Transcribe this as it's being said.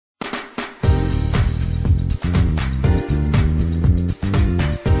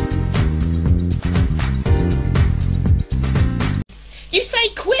they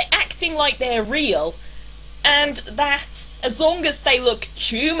quit acting like they're real, and that as long as they look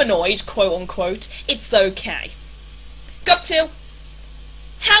humanoid, quote unquote, it's okay. Got to.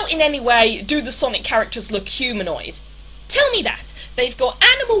 How in any way do the Sonic characters look humanoid? Tell me that. They've got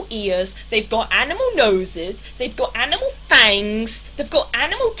animal ears, they've got animal noses, they've got animal fangs, they've got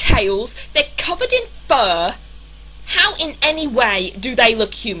animal tails, they're covered in fur. How in any way do they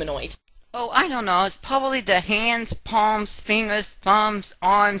look humanoid? Oh, I don't know. It's probably the hands, palms, fingers, thumbs,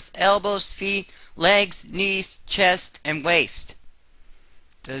 arms, elbows, feet, legs, knees, chest, and waist.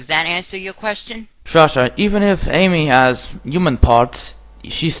 Does that answer your question? Shasha, even if Amy has human parts,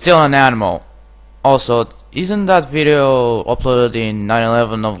 she's still an animal. Also, isn't that video uploaded in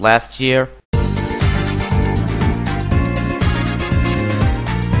 9/11 of last year?